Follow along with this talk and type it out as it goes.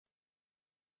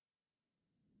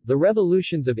The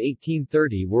revolutions of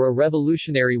 1830 were a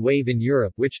revolutionary wave in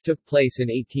Europe which took place in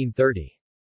 1830.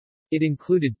 It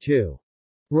included two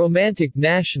Romantic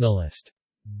nationalist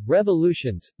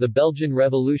revolutions, the Belgian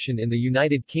Revolution in the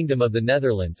United Kingdom of the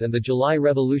Netherlands and the July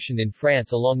Revolution in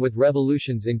France, along with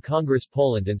revolutions in Congress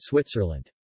Poland and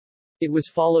Switzerland. It was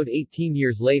followed 18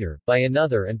 years later, by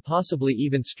another and possibly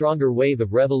even stronger wave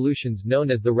of revolutions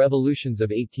known as the Revolutions of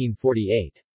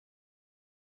 1848.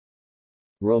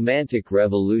 Romantic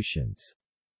revolutions.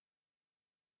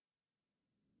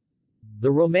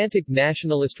 The Romantic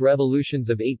nationalist revolutions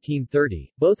of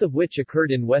 1830, both of which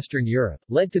occurred in Western Europe,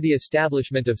 led to the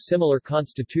establishment of similar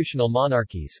constitutional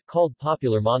monarchies, called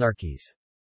popular monarchies.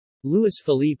 Louis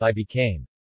Philippe I became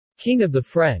King of the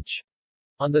French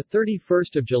on 31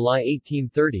 July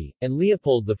 1830, and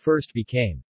Leopold I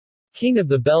became King of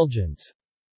the Belgians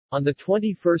on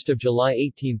 21 July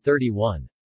 1831.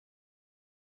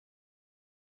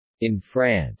 In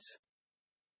France.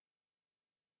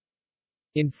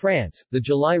 In France, the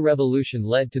July Revolution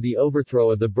led to the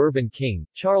overthrow of the Bourbon king,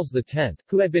 Charles X,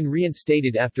 who had been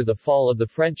reinstated after the fall of the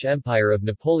French Empire of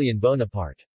Napoleon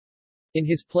Bonaparte. In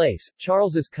his place,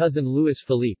 Charles's cousin Louis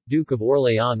Philippe, Duke of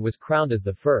Orléans, was crowned as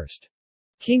the first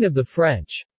King of the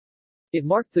French. It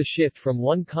marked the shift from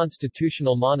one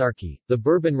constitutional monarchy, the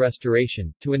Bourbon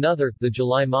Restoration, to another, the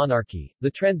July Monarchy,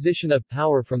 the transition of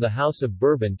power from the House of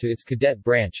Bourbon to its cadet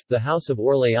branch, the House of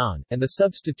Orléans, and the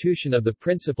substitution of the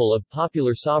principle of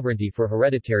popular sovereignty for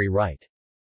hereditary right.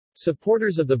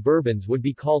 Supporters of the Bourbons would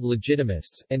be called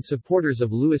Legitimists, and supporters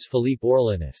of Louis Philippe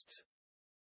Orléanists.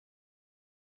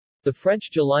 The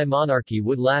French July Monarchy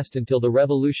would last until the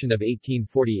Revolution of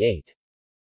 1848.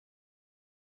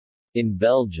 In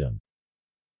Belgium.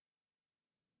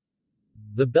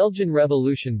 The Belgian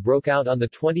Revolution broke out on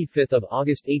 25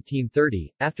 August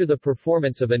 1830, after the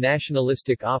performance of a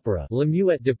nationalistic opera, La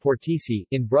Muette de Portici,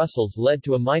 in Brussels led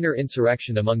to a minor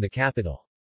insurrection among the capital's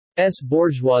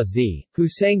bourgeoisie, who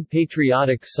sang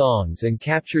patriotic songs and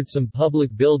captured some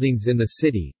public buildings in the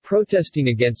city, protesting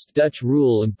against Dutch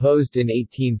rule imposed in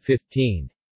 1815.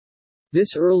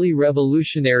 This early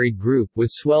revolutionary group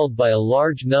was swelled by a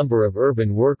large number of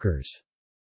urban workers.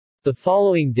 The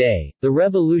following day, the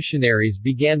revolutionaries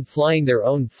began flying their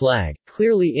own flag,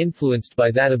 clearly influenced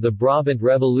by that of the Brabant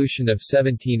Revolution of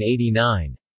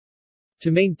 1789.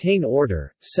 To maintain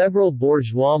order, several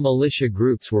bourgeois militia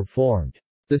groups were formed.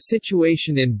 The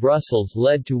situation in Brussels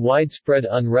led to widespread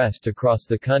unrest across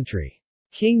the country.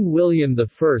 King William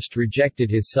I rejected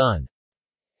his son's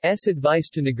advice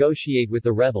to negotiate with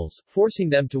the rebels, forcing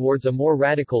them towards a more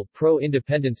radical,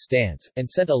 pro-independence stance, and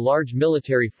sent a large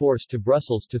military force to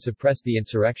Brussels to suppress the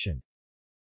insurrection.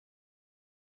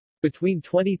 Between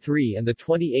 23 and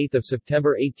 28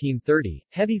 September 1830,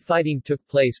 heavy fighting took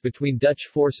place between Dutch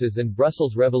forces and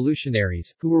Brussels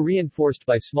revolutionaries, who were reinforced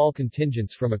by small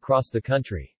contingents from across the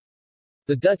country.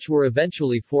 The Dutch were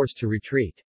eventually forced to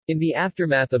retreat. In the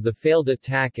aftermath of the failed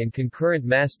attack and concurrent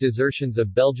mass desertions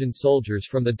of Belgian soldiers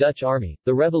from the Dutch army,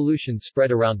 the revolution spread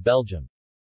around Belgium.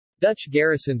 Dutch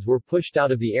garrisons were pushed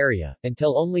out of the area,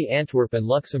 until only Antwerp and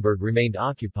Luxembourg remained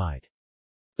occupied.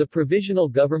 The Provisional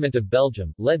Government of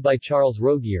Belgium, led by Charles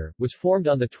Rogier, was formed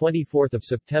on 24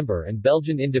 September and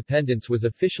Belgian independence was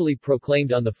officially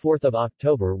proclaimed on 4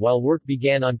 October while work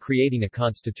began on creating a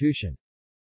constitution.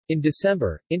 In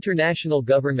December, international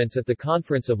governments at the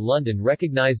Conference of London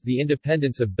recognized the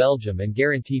independence of Belgium and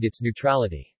guaranteed its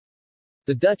neutrality.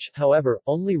 The Dutch, however,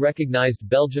 only recognized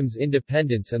Belgium's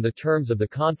independence and the terms of the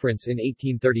conference in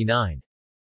 1839.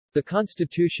 The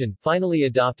Constitution, finally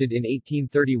adopted in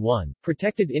 1831,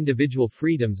 protected individual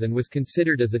freedoms and was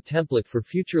considered as a template for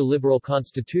future liberal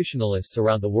constitutionalists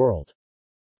around the world.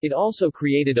 It also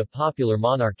created a popular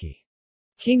monarchy.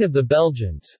 King of the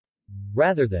Belgians,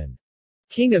 rather than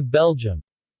King of Belgium,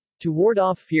 to ward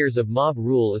off fears of mob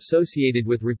rule associated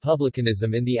with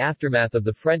republicanism in the aftermath of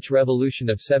the French Revolution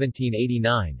of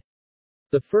 1789.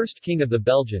 The first King of the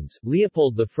Belgians,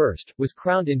 Leopold I, was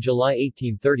crowned in July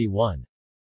 1831.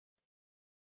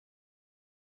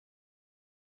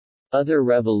 Other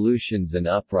revolutions and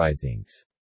uprisings.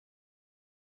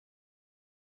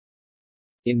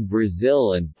 In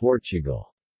Brazil and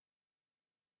Portugal.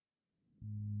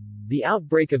 The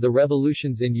outbreak of the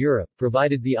revolutions in Europe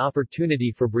provided the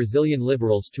opportunity for Brazilian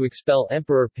liberals to expel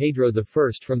Emperor Pedro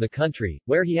I from the country,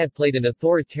 where he had played an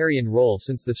authoritarian role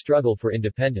since the struggle for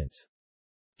independence.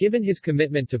 Given his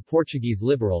commitment to Portuguese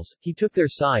liberals, he took their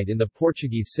side in the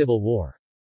Portuguese Civil War.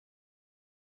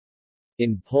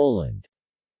 In Poland.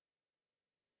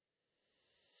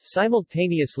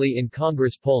 Simultaneously in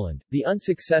Congress Poland, the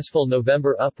unsuccessful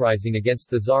November uprising against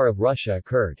the Tsar of Russia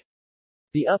occurred.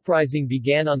 The uprising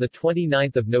began on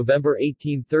 29 November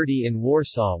 1830 in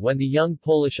Warsaw when the young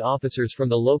Polish officers from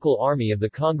the local army of the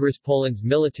Congress Poland's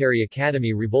military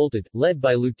academy revolted, led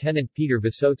by Lieutenant Peter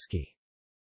Wysocki.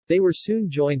 They were soon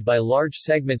joined by large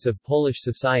segments of Polish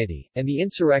society, and the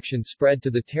insurrection spread to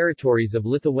the territories of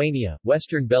Lithuania,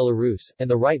 western Belarus, and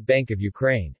the right bank of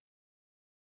Ukraine.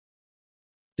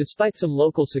 Despite some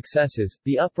local successes,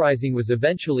 the uprising was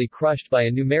eventually crushed by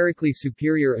a numerically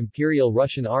superior Imperial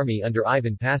Russian army under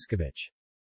Ivan Paskevich.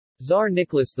 Tsar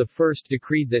Nicholas I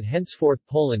decreed that henceforth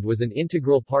Poland was an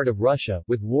integral part of Russia,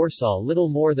 with Warsaw little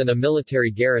more than a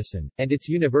military garrison, and its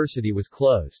university was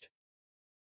closed.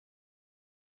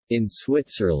 In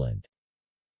Switzerland.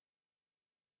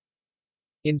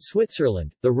 In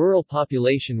Switzerland, the rural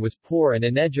population was poor and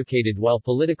uneducated while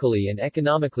politically and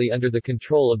economically under the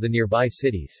control of the nearby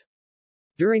cities.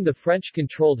 During the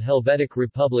French-controlled Helvetic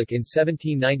Republic in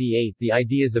 1798 the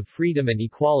ideas of freedom and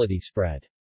equality spread.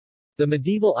 The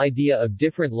medieval idea of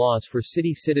different laws for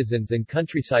city citizens and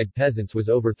countryside peasants was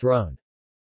overthrown.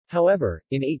 However,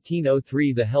 in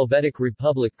 1803 the Helvetic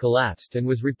Republic collapsed and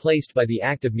was replaced by the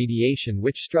Act of Mediation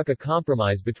which struck a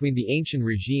compromise between the ancient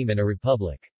regime and a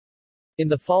republic. In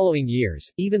the following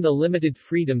years, even the limited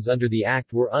freedoms under the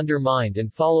Act were undermined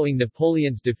and following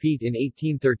Napoleon's defeat in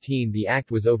 1813 the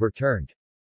Act was overturned.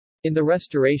 In the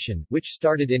Restoration, which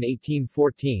started in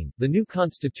 1814, the new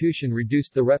constitution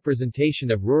reduced the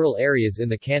representation of rural areas in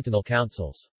the cantonal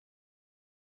councils.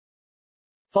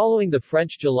 Following the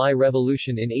French July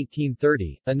Revolution in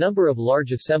 1830, a number of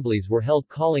large assemblies were held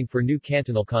calling for new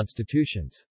cantonal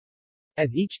constitutions.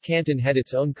 As each canton had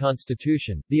its own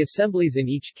constitution, the assemblies in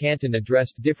each canton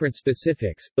addressed different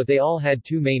specifics, but they all had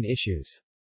two main issues.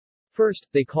 First,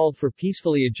 they called for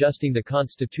peacefully adjusting the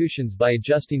constitutions by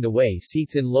adjusting the way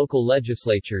seats in local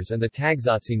legislatures and the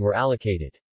Tagsatzung were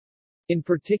allocated. In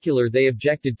particular they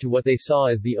objected to what they saw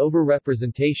as the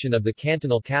over-representation of the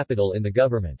cantonal capital in the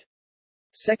government.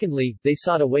 Secondly, they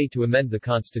sought a way to amend the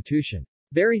constitution.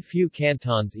 Very few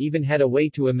cantons even had a way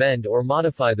to amend or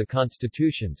modify the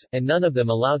constitutions, and none of them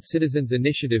allowed citizens'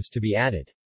 initiatives to be added.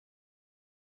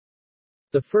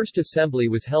 The first assembly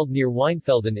was held near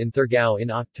Weinfelden in Thurgau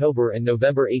in October and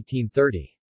November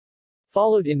 1830.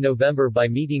 Followed in November by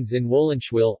meetings in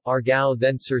Wollenschwil, Aargau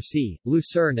then Cercy,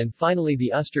 Lucerne and finally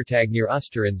the Ostertag near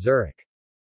Uster and Zurich.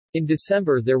 In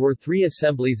December there were three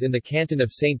assemblies in the canton of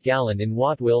St. Gallen in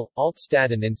Wattwil,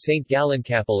 Altstaden and St.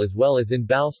 Gallenkapelle as well as in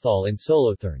Balsthal in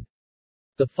Solothurn.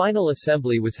 The final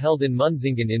assembly was held in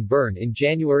Munzingen in Bern in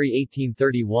January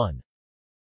 1831.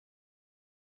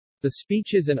 The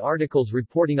speeches and articles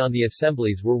reporting on the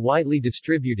assemblies were widely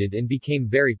distributed and became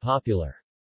very popular.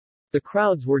 The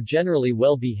crowds were generally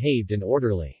well behaved and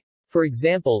orderly. For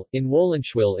example, in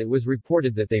Wollenschwil it was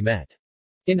reported that they met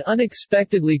in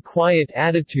unexpectedly quiet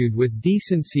attitude with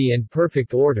decency and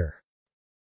perfect order.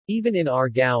 Even in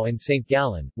Aargau and St.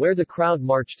 Gallen, where the crowd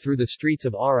marched through the streets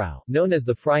of Aarau, known as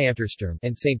the Freiamtersturm,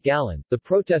 and St. Gallen, the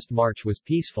protest march was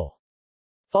peaceful.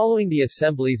 Following the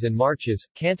assemblies and marches,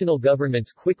 cantonal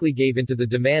governments quickly gave in to the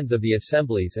demands of the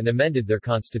assemblies and amended their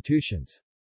constitutions.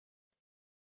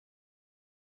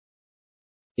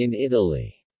 In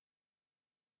Italy.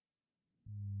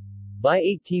 By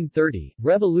 1830,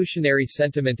 revolutionary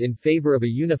sentiment in favor of a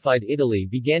unified Italy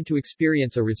began to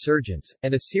experience a resurgence,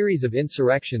 and a series of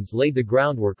insurrections laid the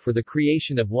groundwork for the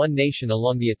creation of one nation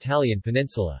along the Italian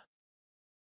peninsula.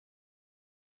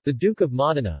 The Duke of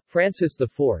Modena, Francis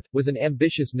IV, was an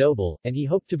ambitious noble, and he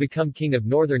hoped to become king of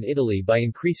northern Italy by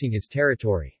increasing his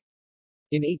territory.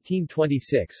 In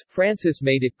 1826, Francis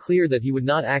made it clear that he would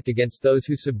not act against those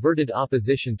who subverted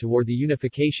opposition toward the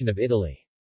unification of Italy.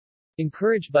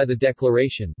 Encouraged by the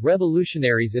declaration,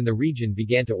 revolutionaries in the region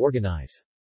began to organize.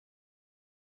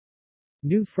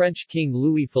 New French King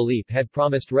Louis-Philippe had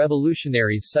promised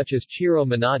revolutionaries such as Ciro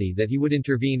Menotti that he would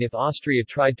intervene if Austria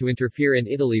tried to interfere in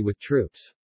Italy with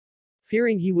troops.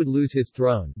 Fearing he would lose his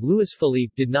throne,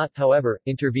 Louis-Philippe did not, however,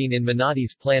 intervene in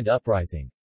Menotti's planned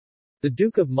uprising. The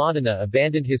Duke of Modena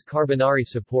abandoned his Carbonari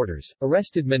supporters,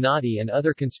 arrested Menotti and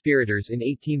other conspirators in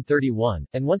 1831,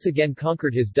 and once again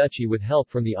conquered his duchy with help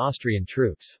from the Austrian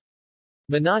troops.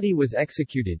 Menotti was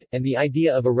executed, and the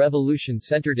idea of a revolution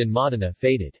centered in Modena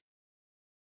faded.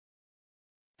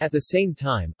 At the same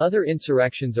time, other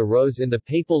insurrections arose in the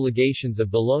papal legations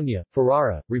of Bologna,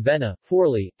 Ferrara, Ravenna,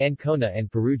 Forli, Ancona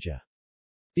and Perugia.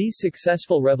 These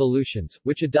successful revolutions,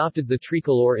 which adopted the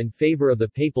tricolor in favor of the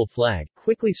papal flag,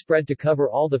 quickly spread to cover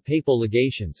all the papal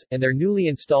legations, and their newly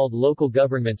installed local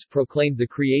governments proclaimed the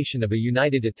creation of a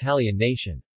united Italian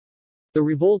nation. The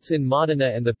revolts in Modena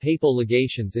and the papal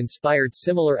legations inspired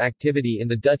similar activity in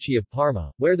the Duchy of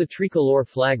Parma, where the tricolor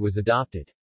flag was adopted.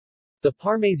 The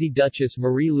Parmese Duchess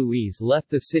Marie-Louise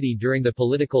left the city during the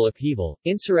political upheaval.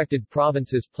 Insurrected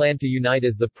provinces planned to unite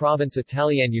as the Province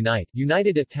Italienne Unite,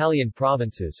 United Italian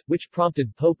Provinces, which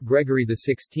prompted Pope Gregory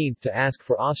XVI to ask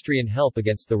for Austrian help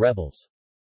against the rebels.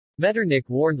 Metternich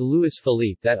warned Louis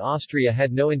Philippe that Austria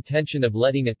had no intention of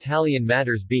letting Italian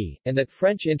matters be, and that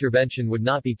French intervention would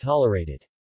not be tolerated.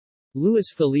 Louis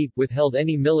Philippe withheld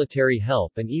any military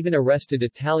help and even arrested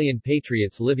Italian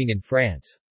patriots living in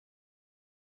France.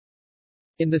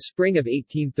 In the spring of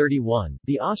 1831,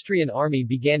 the Austrian army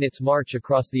began its march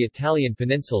across the Italian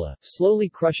peninsula, slowly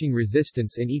crushing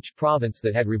resistance in each province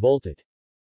that had revolted.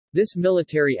 This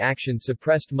military action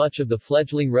suppressed much of the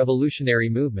fledgling revolutionary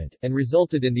movement, and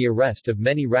resulted in the arrest of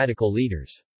many radical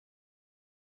leaders.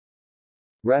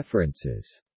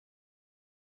 References.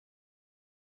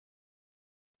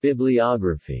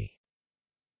 Bibliography.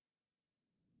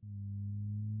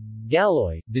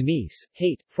 Gallois, Denise,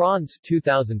 Haight, Franz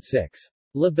 2006.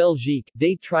 La Belgique,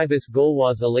 des tribus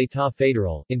gauloises à l'état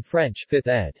fédéral, in French, 5th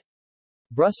ed.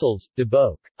 Brussels, De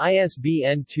Boek.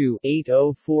 ISBN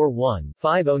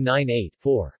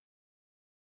 2-8041-5098-4.